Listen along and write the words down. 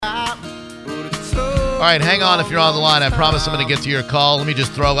right, hang on if you're on the line. I promise I'm going to get to your call. Let me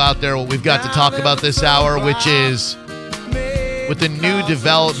just throw out there what we've got to talk about this hour, which is with the new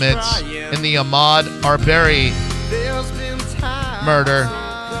developments in the Ahmaud Arbery murder.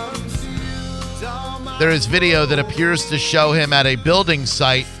 There is video that appears to show him at a building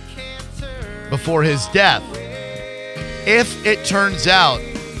site before his death. If it turns out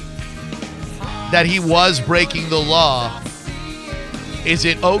that he was breaking the law, is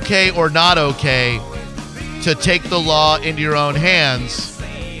it okay or not okay to take the law into your own hands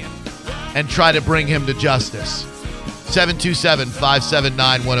and try to bring him to justice?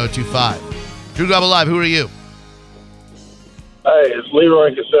 727-579-1025. Drew Garabo Live, who are you? Hey, it's Leroy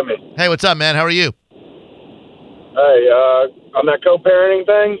in Kissimmee. Hey, what's up, man? How are you? Hey, on that co-parenting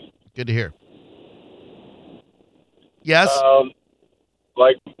thing. Good to hear. Yes?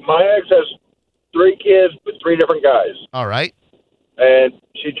 Like, my ex has 3 kids with 3 different guys. All right. And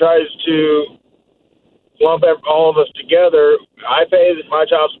she tries to lump all of us together. I pay my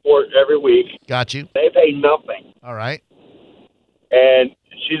child support every week. Got you. They pay nothing. All right. And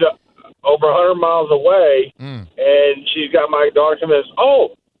she's over 100 miles away, and she's got my daughter come in and says,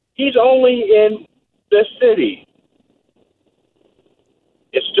 oh, he's only in this city.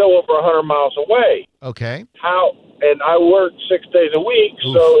 It's still over 100 miles away. Okay. How? And I work 6 days a week,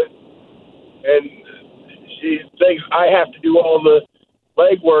 and she thinks I have to do all the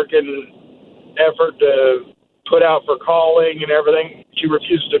legwork and effort to put out for calling and everything. She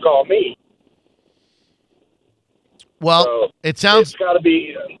refuses to call me. Well, so it sounds... It's got to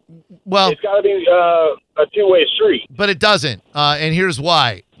be... Well, it's got to be a two-way street. But it doesn't, and here's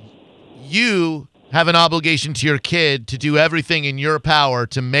why. You have an obligation to your kid to do everything in your power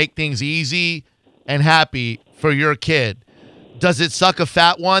to make things easy and happy for your kid. Does it suck a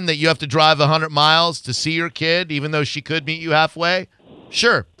fat one that you have to drive 100 miles to see your kid, even though she could meet you halfway?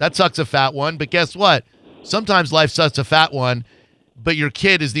 Sure, that sucks a fat one, but guess what? Sometimes life sucks a fat one, but your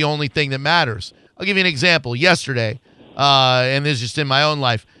kid is the only thing that matters. I'll give you an example. Yesterday, and this is just in my own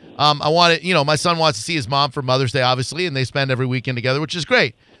life, my son wants to see his mom for Mother's Day, obviously, and they spend every weekend together, which is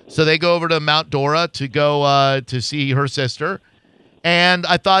great. So they go over to Mount Dora to go to see her sister. And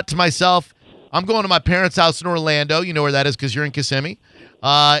I thought to myself, I'm going to my parents' house in Orlando. You know where that is because you're in Kissimmee.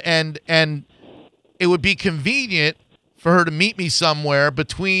 And it would be convenient for her to meet me somewhere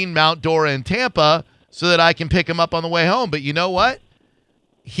between Mount Dora and Tampa so that I can pick him up on the way home. But you know what?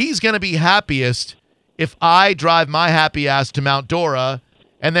 He's going to be happiest if I drive my happy ass to Mount Dora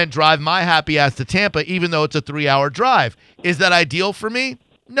and then drive my happy ass to Tampa, even though it's a 3-hour drive. Is that ideal for me?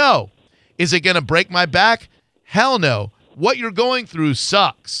 No. Is it going to break my back? Hell no. What you're going through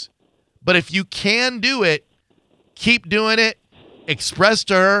sucks. But if you can do it, keep doing it. Express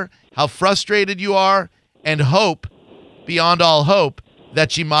to her how frustrated you are and hope, beyond all hope,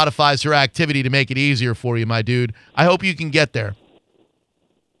 that she modifies her activity to make it easier for you, my dude. I hope you can get there.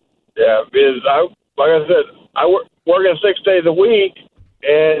 Yeah, because like I said, I work in 6 days a week,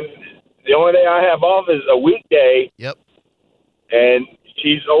 and the only day I have off is a weekday. Yep. And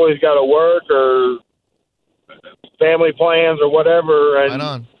she's always got to work or family plans or whatever. And right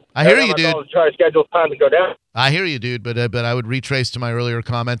on. I hear you, dude. Try to schedule time to go down. I hear you, dude, but I would retrace to my earlier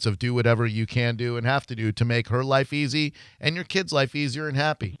comments of do whatever you can do and have to do to make her life easy and your kid's life easier and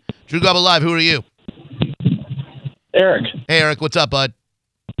happy. Drew Garabo Live, who are you? Eric. Hey, Eric, what's up, bud?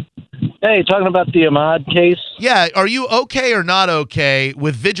 Hey, talking about the Ahmaud case? Yeah, are you okay or not okay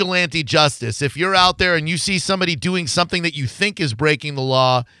with vigilante justice? If you're out there and you see somebody doing something that you think is breaking the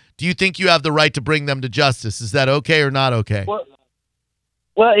law, do you think you have the right to bring them to justice? Is that okay or not okay? Well,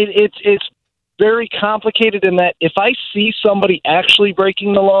 it's very complicated in that if I see somebody actually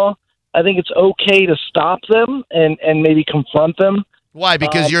breaking the law, I think it's okay to stop them and maybe confront them. Why?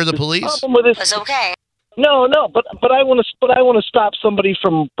 Because you're the police? The problem with It's okay. No, but I want to stop somebody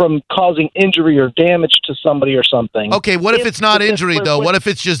from causing injury or damage to somebody or something. Okay, what if it's not injury though? What if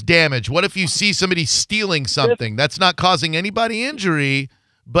it's just damage? What if you see somebody stealing something? That's not causing anybody injury,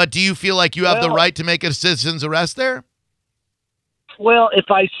 but do you feel like you have the right to make a citizen's arrest there? Well, if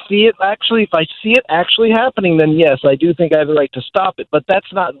I see it actually happening, then yes, I do think I have the right to stop it. But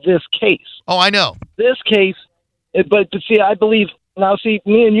that's not this case. Oh, I know. This case, but see, I believe. Now, see,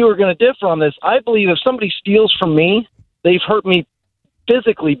 me and you are going to differ on this. I believe if somebody steals from me, they've hurt me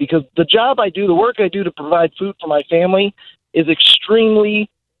physically because the job I do, the work I do to provide food for my family is extremely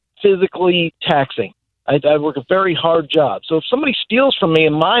physically taxing. I work a very hard job. So if somebody steals from me,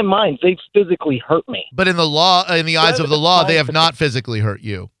 in my mind, they've physically hurt me. But in the law, in the eyes of the law, they have not physically hurt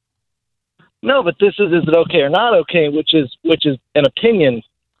you. No, but this is it okay or not okay, which is an opinion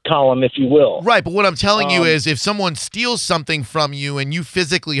column, if you will. Right, but what I'm telling you is if someone steals something from you and you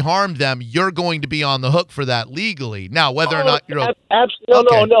physically harm them, you're going to be on the hook for that legally. Now, whether or not you're no,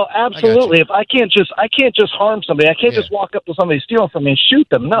 absolutely. If I can't just harm somebody, I can't just walk up to somebody stealing from me and shoot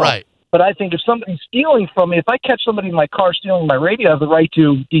them. No. Right. But I think if somebody's stealing from me, if I catch somebody in my car stealing my radio, I have the right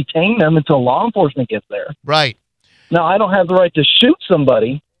to detain them until law enforcement gets there. Right. Now, I don't have the right to shoot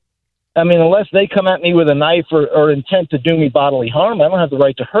somebody. I mean, unless they come at me with a knife or intent to do me bodily harm, I don't have the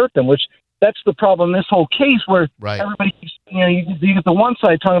right to hurt them, which that's the problem in this whole case where everybody, you get the one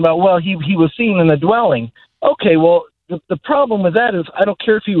side talking about, well, he was seen in a dwelling. Okay, well, the problem with that is I don't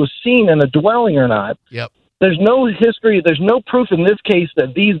care if he was seen in a dwelling or not. Yep. There's no history, there's no proof in this case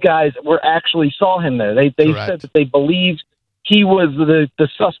that these guys actually saw him there. They said that they believed he was the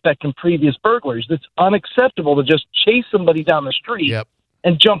suspect in previous burglaries. It's unacceptable to just chase somebody down the street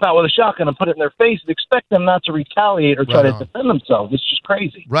and jump out with a shotgun and put it in their face and expect them not to retaliate or try to defend themselves. It's just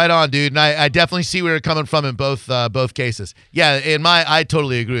crazy. Right on, dude. And I definitely see where you're coming from in both cases. Yeah, I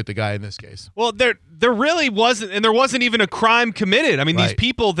totally agree with the guy in this case. Well, there really wasn't, and there wasn't even a crime committed. I mean, these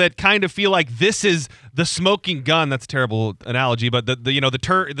people that kind of feel like this is the smoking gun, that's a terrible analogy, but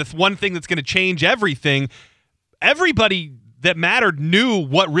the one thing that's going to change everything, everybody that mattered knew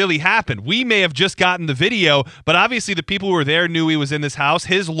what really happened. We may have just gotten the video, but obviously the people who were there knew he was in this house.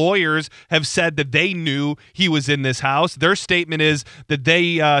 His lawyers have said that they knew he was in this house. Their statement is that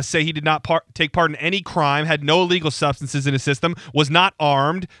they say he did not take part in any crime, had no illegal substances in his system, was not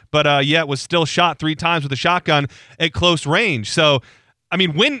armed, but yet was still shot 3 times with a shotgun at close range. So, I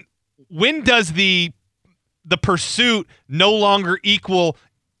mean, when does the pursuit no longer equal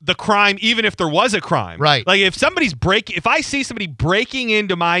the crime, even if there was a crime? Right. Like if I see somebody breaking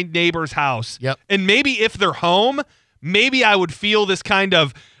into my neighbor's house, and maybe if they're home, maybe I would feel this kind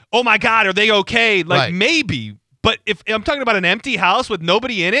of, oh my God, are they okay? Like maybe. But if I'm talking about an empty house with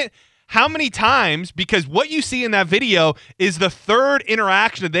nobody in it, how many times, because what you see in that video is the third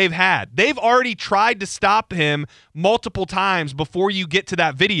interaction that they've had. They've already tried to stop him multiple times before you get to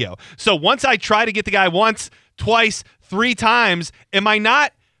that video. So once I try to get the guy once, twice, 3 times, am I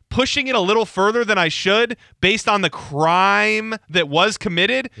not pushing it a little further than I should based on the crime that was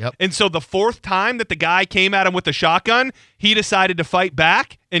committed? And so the 4th time that the guy came at him with the shotgun, he decided to fight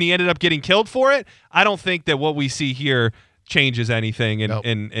back and he ended up getting killed for it. I don't think that what we see here changes anything,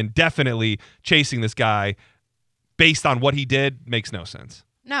 and definitely chasing this guy based on what he did makes no sense.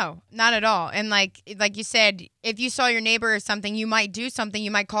 No, not at all. And like you said, if you saw your neighbor or something, you might do something,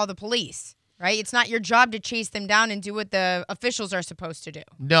 you might call the police. Right? It's not your job to chase them down and do what the officials are supposed to do.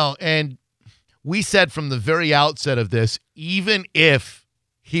 No, and we said from the very outset of this, even if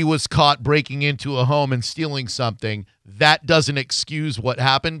he was caught breaking into a home and stealing something, that doesn't excuse what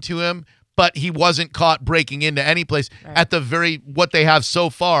happened to him. But he wasn't caught breaking into any place. Right. At the what they have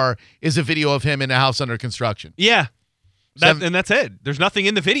so far is a video of him in a house under construction. Yeah. And that's it. There's nothing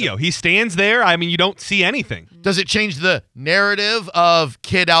in the video. He stands there. I mean, you don't see anything. Does it change the narrative of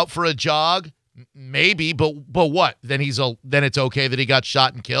kid out for a jog? Maybe, but what? Then it's okay that he got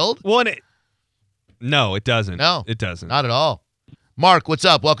shot and killed? Well, no, it doesn't. No, it doesn't. Not at all. Mark, what's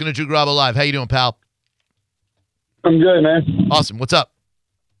up? Welcome to Drew Garabo Live. How you doing, pal? I'm good, man. Awesome. What's up?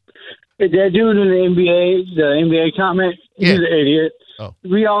 Hey, that dude in the NBA comment, he's an idiot. Oh.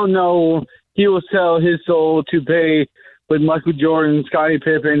 We all know he will sell his soul to pay with Michael Jordan, Scottie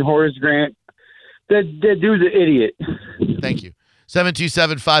Pippen, Horace Grant. That dude's an idiot. Thank you.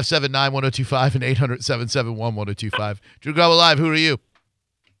 727-579-1025 and 800-771-1025. Drew Garabo Live, who are you?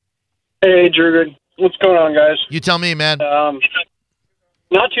 Hey, Drew. What's going on, guys? You tell me, man.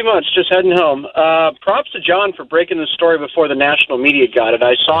 Not too much, just heading home. Props to John for breaking the story before the national media got it.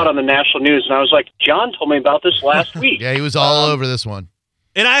 I saw it on the national news, and I was like, John told me about this last week. Yeah, he was all over this one.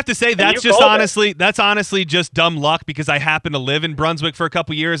 And I have to say, that's honestly just dumb luck because I happen to live in Brunswick for a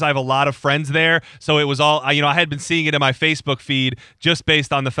couple years. I have a lot of friends there. So it was all, I had been seeing it in my Facebook feed just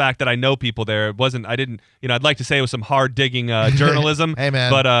based on the fact that I know people there. I'd like to say it was some hard digging journalism. Hey,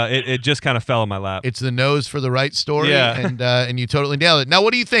 man. But it just kind of fell in my lap. It's the nose for the right story. Yeah. And you totally nailed it. Now,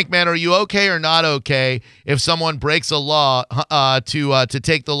 what do you think, man? Are you okay or not okay if someone breaks a law to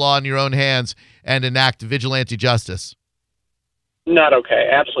take the law in your own hands and enact vigilante justice? Not okay.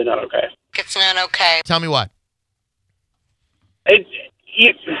 Absolutely not okay. It's not okay. Tell me why.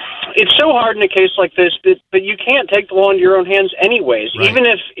 It's so hard in a case like this, but you can't take the law into your own hands anyways. Right. Even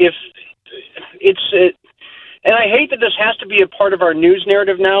if And I hate that this has to be a part of our news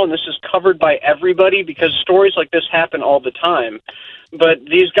narrative now, and this is covered by everybody because stories like this happen all the time. But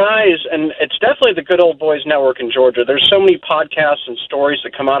these guys, and it's definitely the Good Old Boys Network in Georgia, there's so many podcasts and stories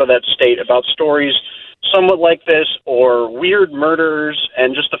that come out of that state about stories somewhat like this or weird murders,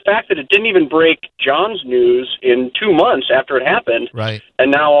 and just the fact that it didn't even break John's news in 2 months after it happened. Right.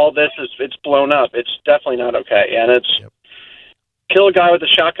 And now all this it's blown up. It's definitely not okay. And it's kill a guy with a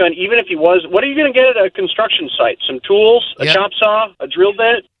shotgun, even if he was, what are you going to get at a construction site? Some tools, a chop saw, a drill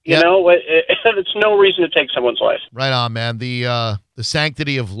bit? You know, it's no reason to take someone's life. Right on, man. The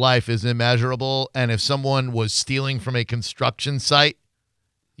sanctity of life is immeasurable, and if someone was stealing from a construction site,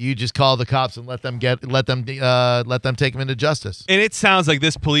 you just call the cops and let them take them into justice. And it sounds like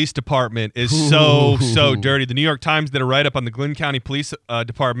this police department is so dirty. The New York Times did a write-up on the Glynn County Police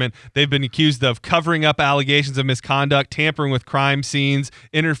Department. They've been accused of covering up allegations of misconduct, tampering with crime scenes,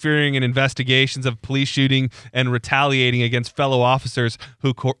 interfering in investigations of police shooting, and retaliating against fellow officers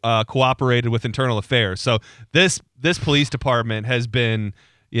who cooperated with internal affairs. So this police department has been,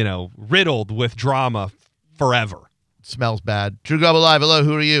 riddled with drama forever. Smells bad. Drew Garabo Live. Hello,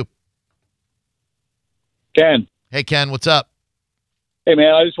 who are you? Ken. Hey, Ken, what's up? Hey,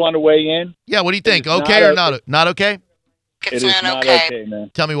 man, I just wanted to weigh in. Yeah, what do you think? Okay or not? Not okay? It is not okay, man.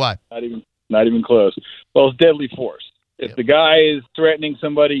 Tell me why. Not even close. Well, it's deadly force. If the guy is threatening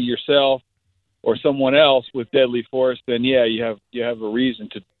somebody, yourself, or someone else with deadly force, then yeah, you have a reason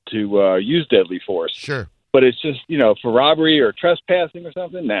to use deadly force. Sure. But it's just, for robbery or trespassing or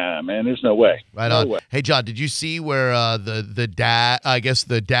something? Nah, man, there's no way. Right on. No way. Hey, John, did you see where the dad, I guess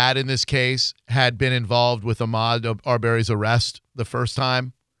the dad in this case, had been involved with Ahmaud Arbery's arrest the first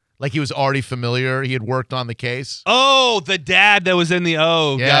time? Like he was already familiar. He had worked on the case. Oh, the dad that was in the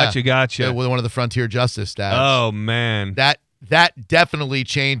Gotcha. Yeah, one of the Frontier Justice dads. Oh, man. That definitely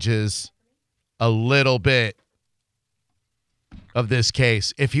changes a little bit of this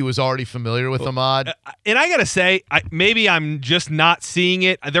case if he was already familiar with Ahmaud. And I gotta say, maybe I'm just not seeing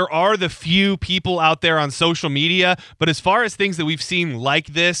it. There are the few people out there on social media, but as far as things that we've seen like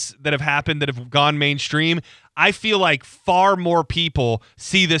this that have happened that have gone mainstream, I feel like far more people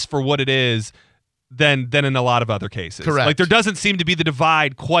see this for what it is than in a lot of other cases. Correct. Like there doesn't seem to be the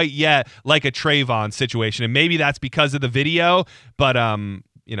divide quite yet like a Trayvon situation, and maybe that's because of the video, but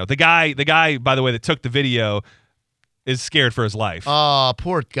the guy by the way that took the video is scared for his life. Oh,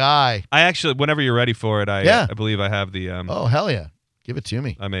 poor guy. I actually, whenever you're ready for it, I believe I have the... oh, hell yeah. Give it to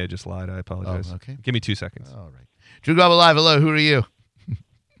me. I may have just lied. I apologize. Oh, okay. Give me 2 seconds. All right. Drew Garabo Live. Hello, who are you?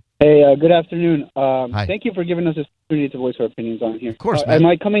 Hey, good afternoon. Hi. Thank you for giving us this opportunity to voice our opinions on here. Of course, man. Am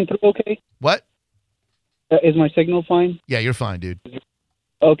I coming through okay? What? Is my signal fine? Yeah, you're fine, dude.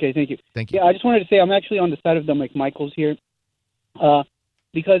 Okay, thank you. Thank you. Yeah, I just wanted to say I'm actually on the side of the McMichaels here.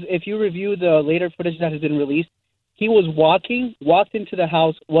 Because if you review the later footage that has been released, he was walked into the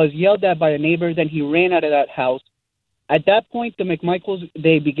house, was yelled at by a neighbor, then he ran out of that house. At that point, the McMichaels,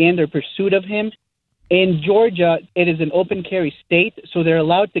 they began their pursuit of him. In Georgia, it is an open carry state, so they're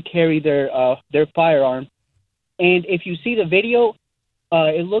allowed to carry their firearm. And if you see the video,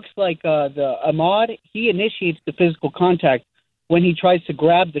 it looks like the Ahmaud, he initiates the physical contact when he tries to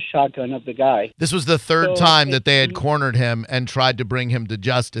grab the shotgun of the guy. This was the third time that they had cornered him and tried to bring him to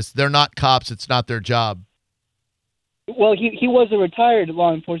justice. They're not cops. It's not their job. Well, he was a retired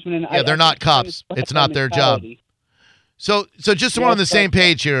law enforcement. And they're not cops. It's not their job. So just so we're on the same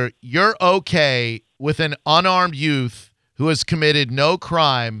page here, you're okay with an unarmed youth who has committed no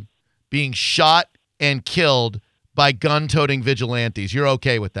crime being shot and killed by gun-toting vigilantes. You're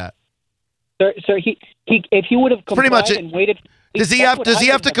okay with that? Sir, if he would have complied pretty much and waited, does he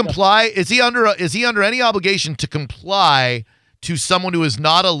have to comply? Is he under any obligation to comply to someone who is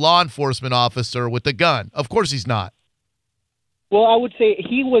not a law enforcement officer with a gun? Of course he's not. Well, I would say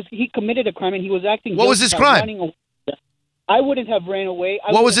he committed a crime and he was acting. What was his crime? I wouldn't have ran away.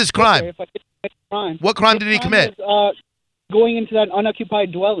 What was his crime? If I didn't commit a crime. What crime did he commit? Going into that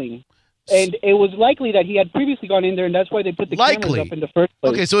unoccupied dwelling. And it was likely that he had previously gone in there, and that's why they put the cameras up in the first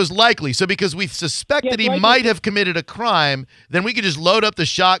place. Okay, so it's likely. So because we suspect that he might have committed a crime, then we could just load up the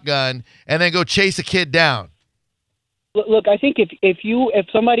shotgun and then go chase a kid down. Look, I think if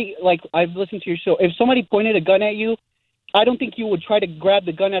somebody, like I've listened to your show, if somebody pointed a gun at you, I don't think you would try to grab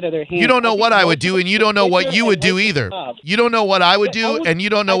the gun out of their hand. You don't know what I would do, and you don't know what you would do either. You don't know what I would do, and you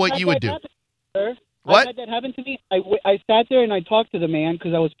don't know what you would do. Sir. What? I had that happen to me. I sat there and I talked to the man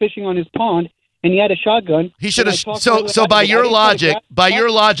because I was fishing on his pond, and he had a shotgun. He should have. So by your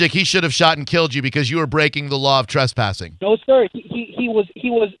logic, he should have shot and killed you because you were breaking the law of trespassing. No, sir.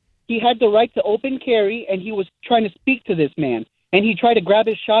 He had the right to open carry, and he was trying to speak to this man, and he tried to grab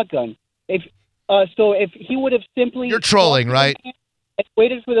his shotgun. If So if he would have simply... You're trolling, right? And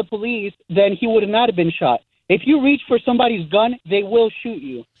waited for the police, then he would have not have been shot. If you reach for somebody's gun, they will shoot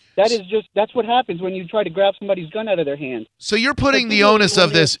you. That's what happens when you try to grab somebody's gun out of their hand. So you're putting the onus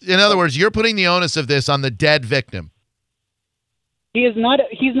of this, in other words, you're putting the onus of this on the dead victim. He's not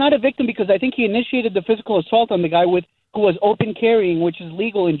a victim because I think he initiated the physical assault on the guy who was open carrying, which is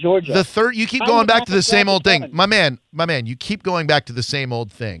legal in Georgia. You keep going back to the same old thing. My man, you keep going back to the same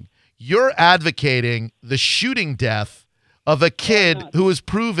old thing. You're advocating the shooting death of a kid who was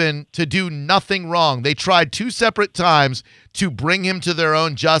proven to do nothing wrong. They tried 2 separate times to bring him to their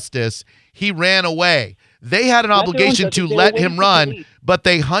own justice. He ran away. They had an obligation to let him run, but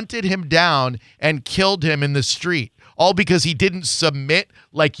they hunted him down and killed him in the street, all because he didn't submit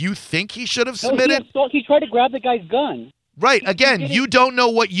like you think he should have submitted. He tried to grab the guy's gun. Right. Again, you don't know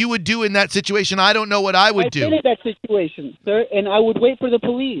what you would do in that situation. I don't know what I would do. I've been in that situation, sir, and I would wait for the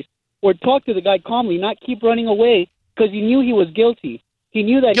police or talk to the guy calmly, not keep running away. Because he knew he was guilty. He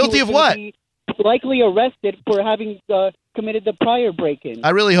knew that guilty he was of what? Be likely arrested for having committed the prior break-in. I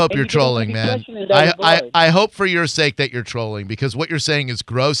really hope you're trolling, man. I hope for your sake that you're trolling, because what you're saying is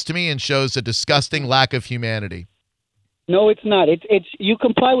gross to me and shows a disgusting lack of humanity. No, it's not. It's you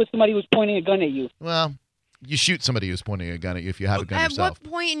comply with somebody who's pointing a gun at you. Well, you shoot somebody who's pointing a gun at you if you have a gun yourself. At what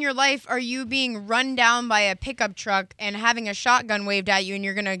point in your life are you being run down by a pickup truck and having a shotgun waved at you and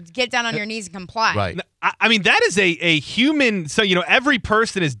you're going to get down on your knees and comply? Right. I mean, that is a human. So, every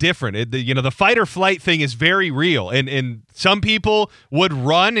person is different. The fight or flight thing is very real. And some people would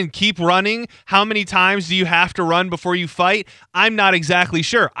run and keep running. How many times do you have to run before you fight? I'm not exactly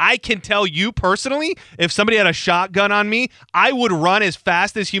sure. I can tell you personally, if somebody had a shotgun on me, I would run as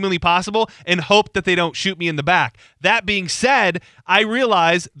fast as humanly possible and hope that they don't shoot me in the back. That being said, I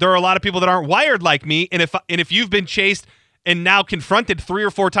realize there are a lot of people that aren't wired like me. And if you've been chased and now confronted 3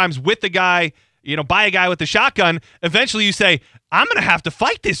 or 4 times with the guy, by a guy with a shotgun, eventually you say, I'm going to have to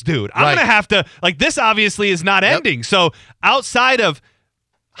fight this dude. I'm going to have to, this obviously is not ending. So outside of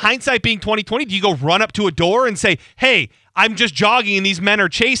hindsight being 20/20, do you go run up to a door and say, hey, I'm just jogging and these men are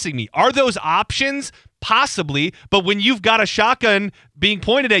chasing me? Are those options? Possibly. But when you've got a shotgun being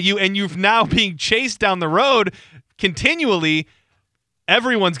pointed at you and you've now being chased down the road continually,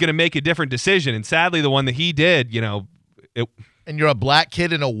 everyone's going to make a different decision. And sadly, the one that he did, and you're a black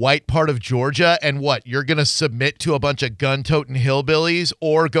kid in a white part of Georgia, and what? You're going to submit to a bunch of gun-toting hillbillies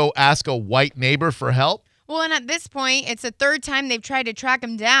or go ask a white neighbor for help? Well, and at this point, it's the 3rd time they've tried to track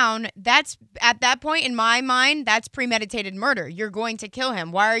him down. That's, at that point, in my mind, that's premeditated murder. You're going to kill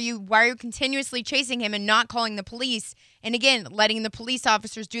him. Why are you continuously chasing him and not calling the police? And again, letting the police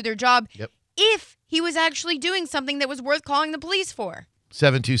officers do their job if he was actually doing something that was worth calling the police for.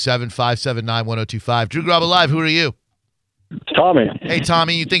 727-579-1025. Drew Garabo Live, who are you? Tommy. Hey,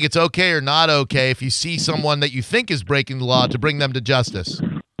 Tommy, you think it's okay or not okay if you see someone that you think is breaking the law to bring them to justice?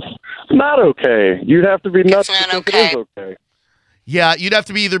 Not okay. You'd have to be nuts to think it is okay. Yeah, you'd have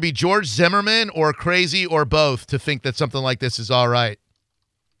to either be George Zimmerman or crazy or both to think that something like this is all right.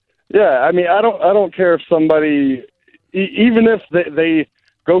 Yeah, I mean, I don't care if somebody, even if they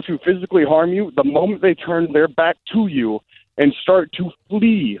go to physically harm you, the moment they turn their back to you and start to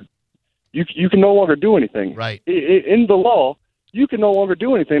flee, you can no longer do anything. Right. In the law, you can no longer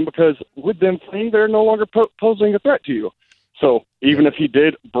do anything because with them fleeing, they're no longer posing a threat to you. So even if he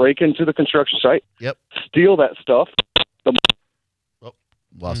did break into the construction site, steal that stuff.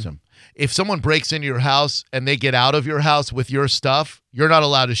 Lost him. If someone breaks into your house and they get out of your house with your stuff, you're not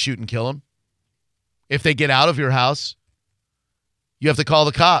allowed to shoot and kill them. If they get out of your house, you have to call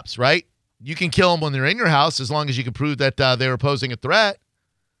the cops, right? You can kill them when they're in your house as long as you can prove that they were posing a threat.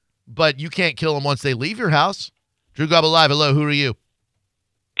 But you can't kill them once they leave your house. Drew Garabo Live, hello, who are you?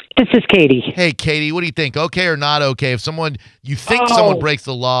 This is Katie. Hey, Katie, what do you think? Okay or not okay? If someone breaks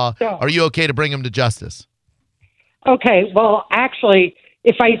the law, are you okay to bring them to justice? Okay, well, actually,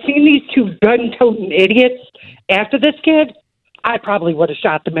 if I seen these 2 gun-toting idiots after this kid, I probably would have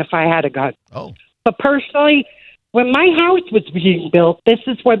shot them if I had a gun. Oh. But personally, when my house was being built, this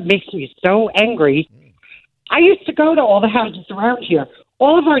is what makes me so angry. I used to go to all the houses around here.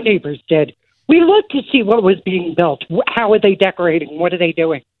 All of our neighbors did. We looked to see what was being built. How are they decorating? What are they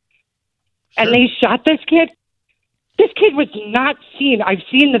doing? Sure. And they shot this kid. This kid was not seen. I've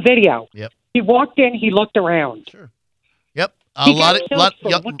seen the video. Yep. He walked in. He looked around. Sure. Yep. A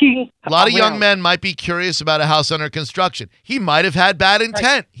lot of young men might be curious about a house under construction. He might have had bad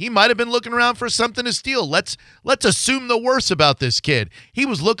intent. He might have been looking around for something to steal. Let's assume the worst about this kid. He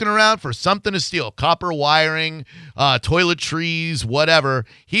was looking around for something to steal, copper wiring, toiletries, whatever.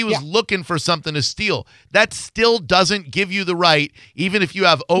 He was looking for something to steal. That still doesn't give you the right, even if you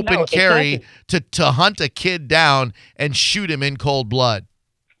have open carry, to hunt a kid down and shoot him in cold blood.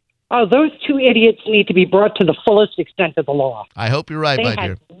 Oh, those two idiots need to be brought to the fullest extent of the law. I hope you're right, my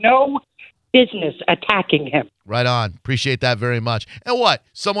dear. They had no business attacking him. Right on. Appreciate that very much. And what?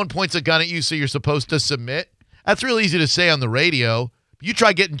 Someone points a gun at you, so you're supposed to submit? That's real easy to say on the radio. You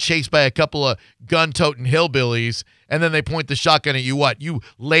try getting chased by a couple of gun-toting hillbillies, and then they point the shotgun at you. What? You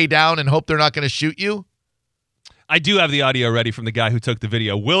lay down and hope they're not going to shoot you? I do have the audio ready from the guy who took the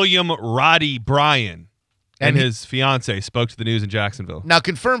video. William Roddy Bryan and his fiance spoke to the news in Jacksonville. Now,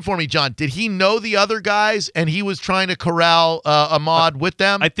 confirm for me, John, did he know the other guys and he was trying to corral Ahmaud with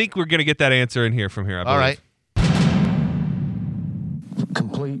them? I think we're going to get that answer in here from here. All right.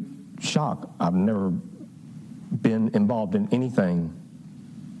 Complete shock. I've never been involved in anything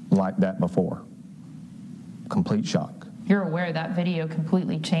like that before. Complete shock. You're aware that video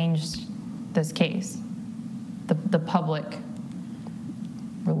completely changed this case, the public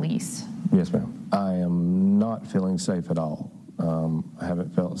release. Yes, ma'am. I am not feeling safe at all. I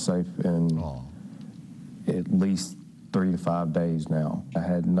haven't felt safe in at least 3 to 5 days now. I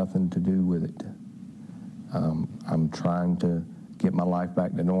had nothing to do with it. I'm trying to get my life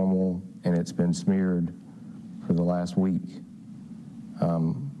back to normal, and it's been smeared for the last week.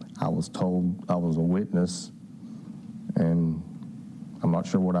 I was told I was a witness, and I'm not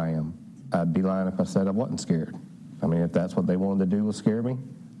sure what I am. I'd be lying if I said I wasn't scared. I mean, if that's what they wanted to do was scare me,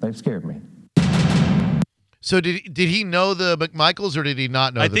 they've scared me. So did he know the McMichaels, or did he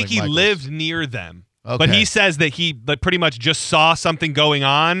not know the McMichaels? I think he lived near them. Okay. But he says that he pretty much just saw something going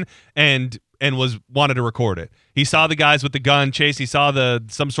on and wanted to record it. He saw the guys with the gun chase. He saw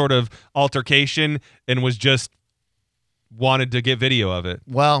some sort of altercation and was just wanted to get video of it.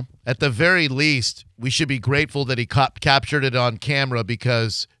 Well, at the very least, we should be grateful that he captured it on camera,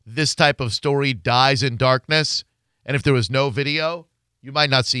 because this type of story dies in darkness. And if there was no video, you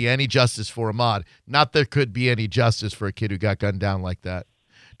might not see any justice for Ahmaud. Not there could be any justice for a kid who got gunned down like that.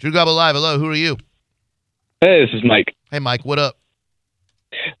 Drew Gobble Live, hello, who are you? Hey, this is Mike. Hey, Mike, what up?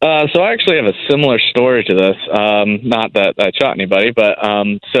 So I actually have a similar story to this. Not that I shot anybody, but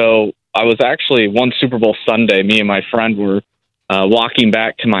so I was actually one Super Bowl Sunday, me and my friend were walking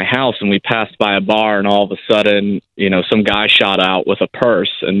back to my house, and we passed by a bar, and all of a sudden, some guy shot out with a purse,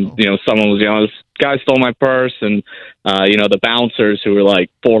 and, someone was yelling, "This guy stole my purse," and, the bouncers, who were like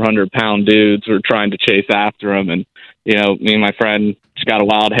 400-pound dudes, were trying to chase after him, and, me and my friend just got a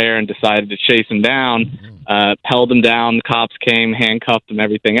wild hair and decided to chase him down, held him down, the cops came, handcuffed him,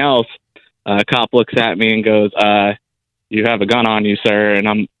 everything else. Cop looks at me and goes, "You have a gun on you, sir," and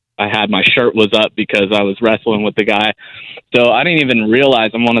I had my shirt was up because I was wrestling with the guy. So I didn't even realize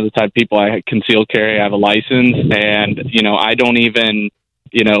I'm one of the type of people, I concealed carry, I have a license, and, I don't even,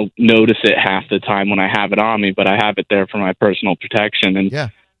 notice it half the time when I have it on me, but I have it there for my personal protection. And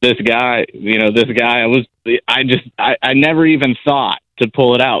this guy, I never even thought to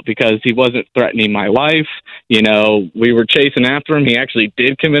pull it out because he wasn't threatening my life. We were chasing after him. He actually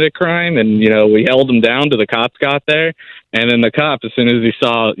did commit a crime, and, we held him down till the cops got there. And then the cop, as soon as he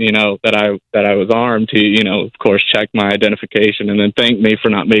saw, that I was armed, he, of course, checked my identification and then thanked me for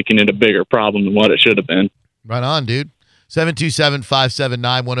not making it a bigger problem than what it should have been. Right on, dude.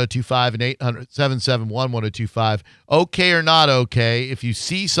 727-579-1025 and 800-771-1025. Okay or not okay, if you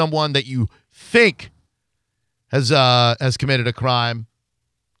see someone that you think has committed a crime,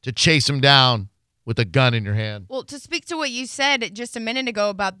 to chase him down with a gun in your hand. Well, to speak to what you said just a minute ago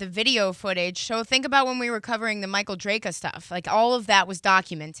about the video footage, so think about when we were covering the Michael Draka stuff. Like, all of that was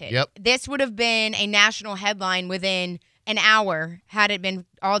documented. Yep. This would have been a national headline within an hour had it been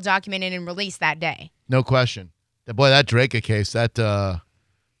all documented and released that day. No question. Boy, that Draka case, that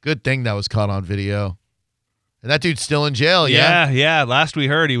good thing that was caught on video. And that dude's still in jail, Yeah. Last we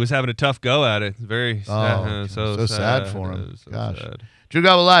heard, he was having a tough go at it. Very so sad for him. Gosh. Sad. Drew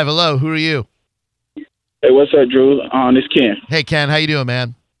Gobble Live, hello. Who are you? Hey, what's up, Drew? It's Ken. Hey, Ken. How you doing,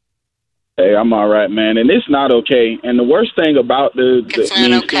 man? Hey, I'm all right, man. And it's not okay. And the worst thing about the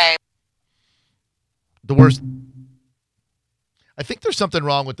worst. I think there's something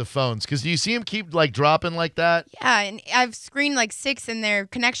wrong with the phones because do you see them keep like dropping like that? Yeah, and I've screened like 6 and their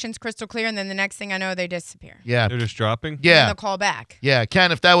connection's crystal clear, and then the next thing I know, they disappear. Yeah. They're just dropping? Yeah. And they'll call back. Yeah,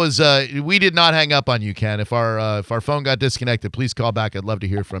 Ken, if that was we did not hang up on you, Ken. If our phone got disconnected, please call back. I'd love to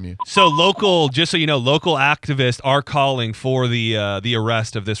hear from you. So just so you know, local activists are calling for the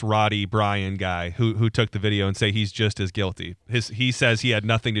arrest of this Roddy Bryan guy who took the video and say he's just as guilty. He says he had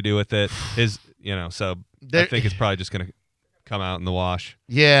nothing to do with it. So I think it's probably just going to come out in the wash.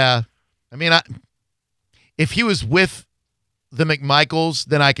 Yeah. I mean, if he was with the McMichaels,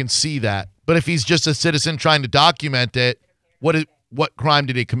 then I can see that. But if he's just a citizen trying to document it, what crime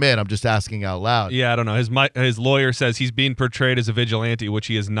did he commit? I'm just asking out loud. Yeah, I don't know. His lawyer says he's being portrayed as a vigilante, which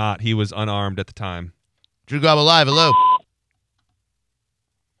he is not. He was unarmed at the time. Drew Garbo Live, hello.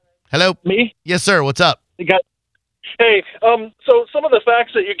 Hello? Me? Yes, sir. What's up? Hey, so some of the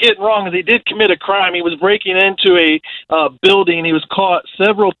facts that you're getting wrong is he did commit a crime. He was breaking into a building. He was caught.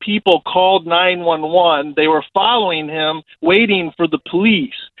 Several people called 911. They were following him, waiting for the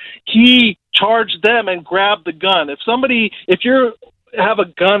police. He charged them and grabbed the gun. If you have a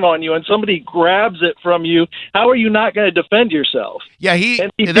gun on you and somebody grabs it from you, how are you not going to defend yourself? Yeah,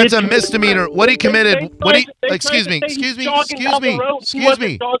 that's a misdemeanor. What he committed, excuse me,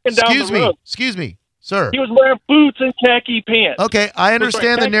 sir. He was wearing boots and khaki pants. Okay, I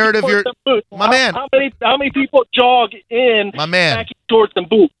understand the narrative you're... My man. How many people jog in khaki shorts and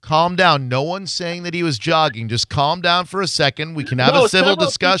boots? Calm down. No one's saying that he was jogging. Just calm down for a second. We can have a civil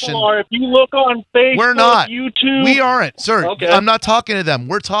discussion. If you look on Facebook, we're not. YouTube... We aren't, sir. Okay. I'm not talking to them.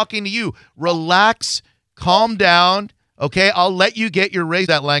 We're talking to you. Relax. Calm down. Okay, I'll let you get your race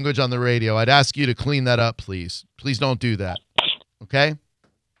that language on the radio. I'd ask you to clean that up, please. Please don't do that. Okay?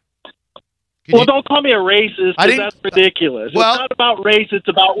 Don't call me a racist, because that's ridiculous. Well, it's not about race. It's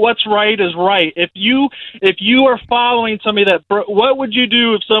about what's right is right. If you are following somebody what would you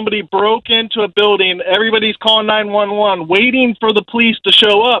do if somebody broke into a building, everybody's calling 911, waiting for the police to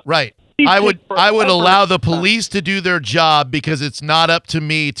show up? Right. I would allow the police to do their job because it's not up to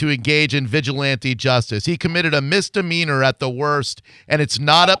me to engage in vigilante justice. He committed a misdemeanor at the worst, and it's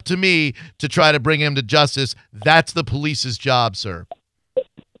not up to me to try to bring him to justice. That's the police's job, sir.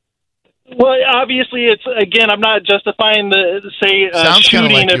 Well, obviously, it's again. I'm not justifying the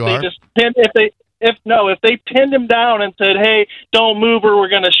shooting like if they pinned him down and said, "Hey, don't move or we're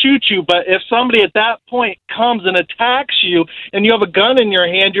going to shoot you." But if somebody at that point comes and attacks you and you have a gun in your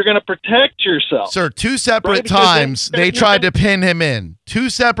hand, you're going to protect yourself. Sir, 2 separate times they tried to pin him in. 2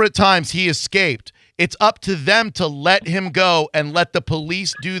 separate times he escaped. It's up to them to let him go and let the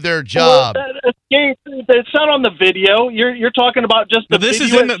police do their job. Well, it's not on the video. You're talking about just the this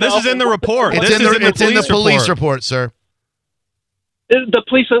video. This is in the report. It's in the police report, sir. The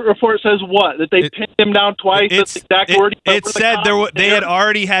police report says what? That they pinned him down twice? That's the exact word. It said they had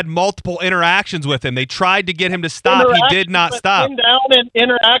already had multiple interactions with him. They tried to get him to stop. He did not stop. Pin down and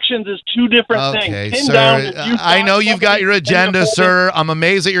interactions is 2 different things. Okay, pin sir. down is I know you've got your agenda, sir. I'm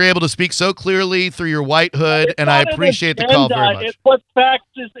amazed that you're able to speak so clearly through your white hood, and I appreciate the call very much. It's what facts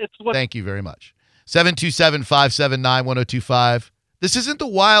is. Thank you very much. 727-579-1025. This isn't the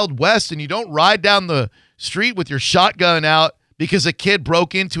Wild West, and you don't ride down the street with your shotgun out because a kid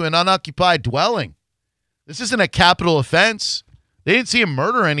broke into an unoccupied dwelling. This isn't a capital offense. They didn't see him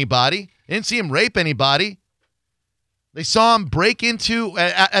murder anybody. They didn't see him rape anybody. They saw him break into,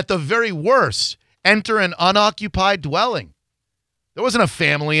 at the very worst, enter an unoccupied dwelling. There wasn't a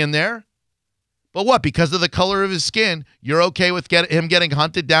family in there. But what, because of the color of his skin, you're okay with him getting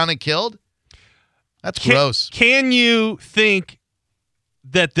hunted down and killed? That's gross. Can you think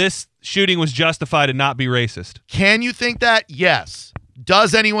that this shooting was justified and not be racist? Can you think that? Yes.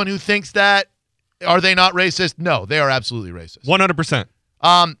 Does anyone who thinks that, are they not racist? No, they are absolutely racist. 100%.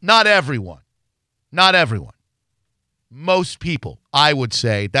 Not everyone. Not everyone. Most people, I would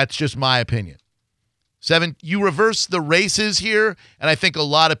say. That's just my opinion. 7, you reverse the races here, and I think a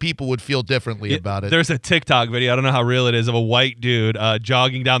lot of people would feel differently about it. There's a TikTok video, I don't know how real it is, of a white dude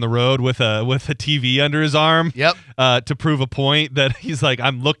jogging down the road with a TV under his arm. Yep. To prove a point that he's like,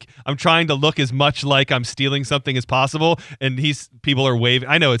 I'm trying to look as much like I'm stealing something as possible, and people are waving.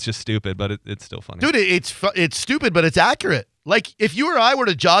 I know it's just stupid, but it's still funny. Dude, it's stupid, but it's accurate. Like, if you or I were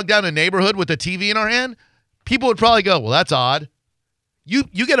to jog down a neighborhood with a TV in our hand, people would probably go, well, that's odd. You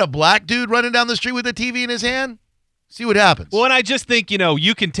get a black dude running down the street with a TV in his hand, see what happens. Well, and I just think,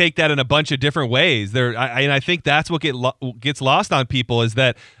 you can take that in a bunch of different ways. And I think that's what gets lost on people, is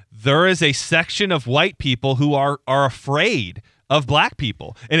that there is a section of white people who are afraid of black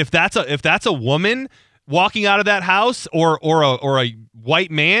people. And if that's a woman walking out of that house or a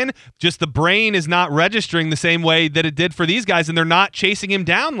white man, just the brain is not registering the same way that it did for these guys, and they're not chasing him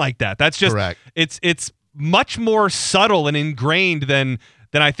down like that. That's just correct. It's much more subtle and ingrained than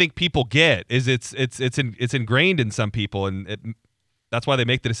I think people get. It's ingrained in some people, and that's why they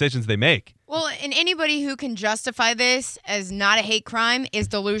make the decisions they make. Well, and anybody who can justify this as not a hate crime is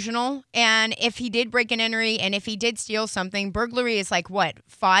delusional. And if he did break and enter, and if he did steal something, burglary is like,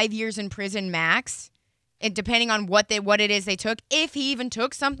 5 years in prison max? Depending on what it is they took, if he even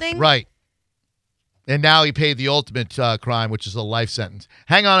took something. Right. And now he paid the ultimate crime, which is a life sentence.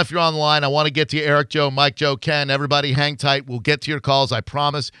 Hang on if you're on the line. I want to get to you, Eric, Joe, Mike, Joe, Ken. Everybody hang tight. We'll get to your calls, I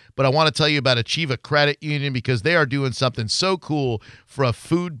promise. But I want to tell you about Achieva Credit Union because they are doing something so cool for a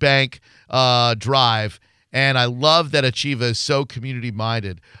food bank drive. And I love that Achieva is so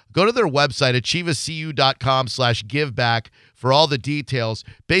community-minded. Go to their website, achievacu.com/giveback for all the details.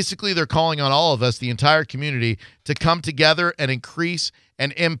 Basically, they're calling on all of us, the entire community, to come together and increase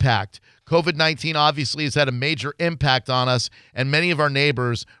and impact. COVID-19 obviously has had a major impact on us, and many of our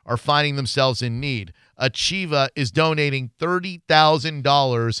neighbors are finding themselves in need. Achieva is donating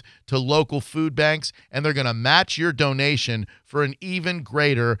 $30,000 to local food banks, and they're going to match your donation for an even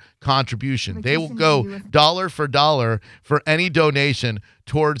greater contribution. They will go dollar for dollar for any donation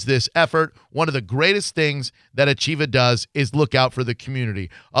towards this effort. One of the greatest things that Achieva does is look out for the community.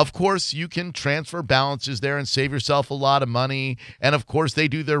 Of course, you can transfer balances there and save yourself a lot of money. And of course, they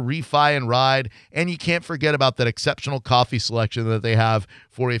do their refi and ride. And you can't forget about that exceptional coffee selection that they have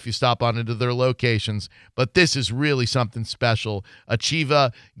for you if you stop on into their locations. But this is really something special.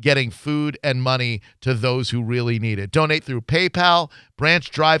 Achieva getting food and money to those who really need it. Donate through PayPal,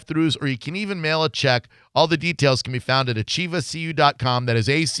 branch drive-thrus, or you can even mail a check. All the details can be found at achievacu.com. That is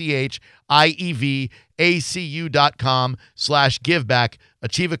ACHIEVACU.com/giveback.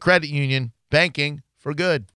 Achieva Credit Union, banking for good.